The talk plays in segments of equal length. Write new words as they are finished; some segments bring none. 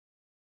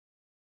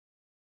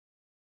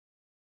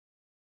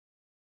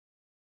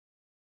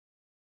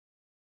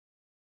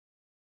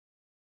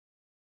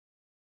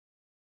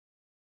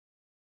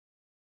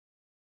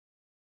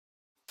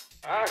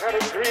I had a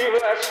dream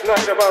last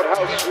night about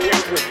house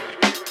music.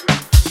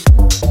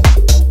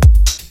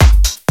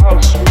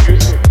 House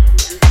music.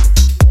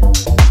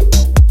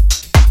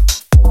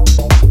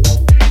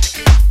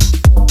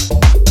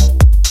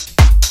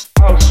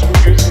 House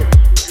music.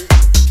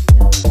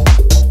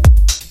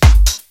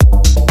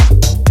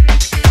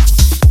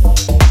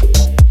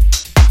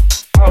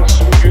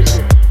 House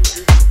music.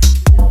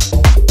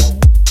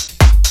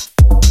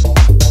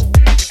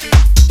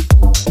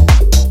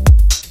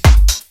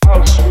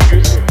 House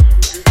music.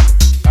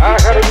 I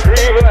had a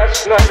dream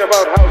last night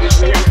about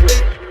house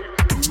music.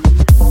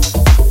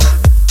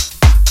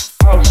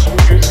 House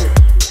music.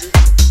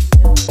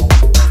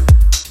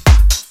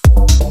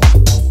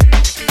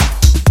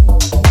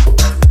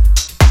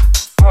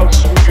 House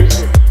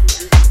music.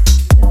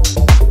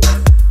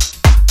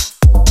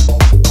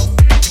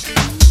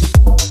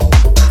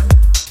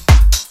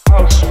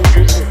 House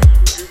music.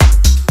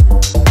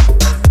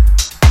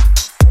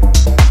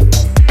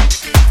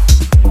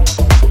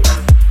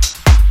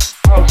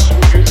 House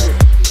music.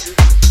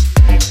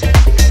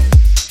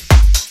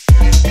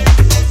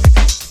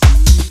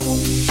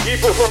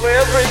 People from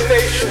every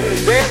nation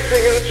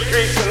dancing in the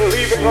streets and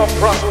leaving our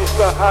problems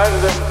behind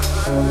them.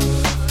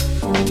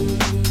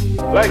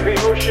 Like the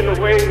ocean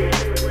waves.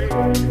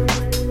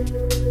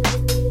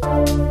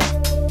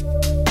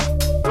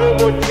 No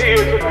more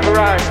tears of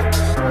crying.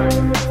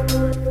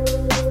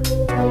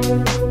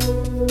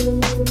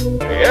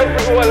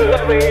 Everyone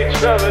loving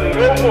each other,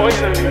 no more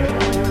enemies.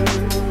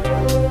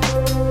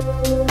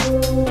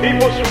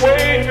 People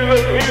sway to the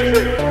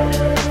music.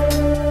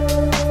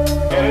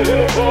 And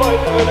little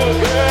boys and little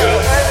girls, your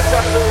man has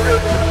got the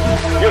rhythm.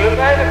 Your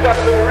man has got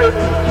the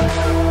rhythm.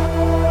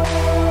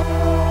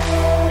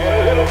 And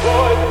little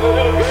boys and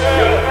little girls,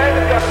 your man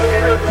has got the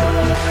rhythm.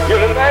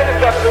 Your man has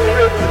got the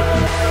rhythm.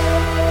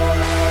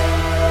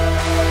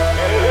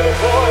 And little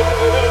boys and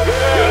little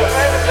girls, your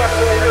man has got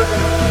the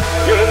rhythm.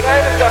 Your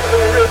man has got the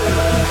rhythm.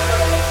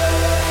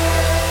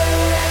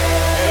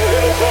 And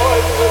little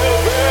boys and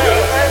little girls,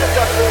 your man has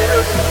got the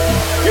rhythm.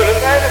 Your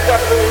man has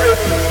got the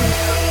rhythm.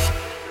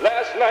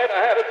 Last night I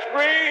had a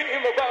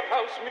dream about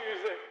house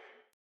music.